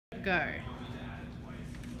Go.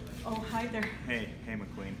 Oh, hi there. Hey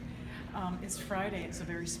McQueen. It's Friday. It's a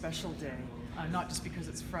very special day. Not just because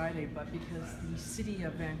it's Friday, but because the city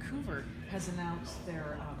of Vancouver has announced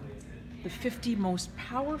the 50 most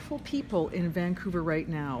powerful people in Vancouver right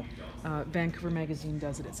now. Vancouver Magazine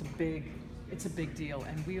does it. It's a big deal,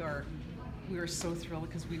 and we are so thrilled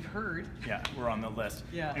because we've heard. Yeah, we're on the list.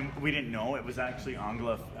 Yeah. And we didn't know it was actually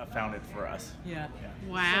Angela found it for us. Yeah.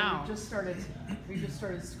 Wow. So we just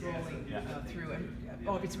started scrolling through, and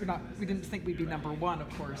obviously we didn't think we'd be number one, of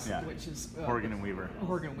course, which is Horgan and Weaver.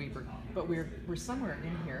 But we're somewhere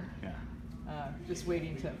in here. Yeah. Just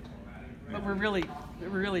waiting to. But we're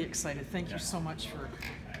really excited. Thank you so much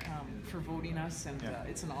for voting us, and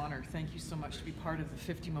it's an honor. Thank you so much to be part of the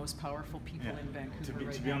 50 most powerful people in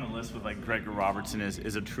Vancouver. To be on the list with like Gregor Robertson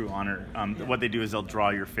is a true honor. What they do is they'll draw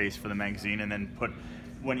your face for the magazine and then put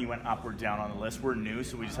when you went up or down on the list. We're new,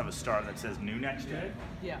 so we just have a star that says new next to it.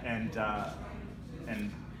 Yeah.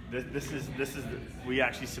 And this is we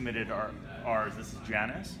actually submitted ours. This is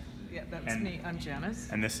Janice. Yeah, that's me. I'm Janice.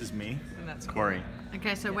 And this is me. And that's Cory.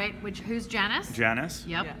 Okay, so wait, who's Janice? Janice.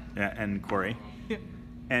 Yep. Yeah, and Cory. Yeah.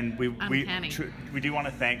 And we do want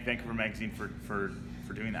to thank Vancouver Magazine for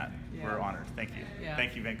doing that. Yeah. We're honored. Thank you. Yeah.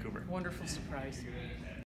 Thank you, Vancouver. Wonderful surprise.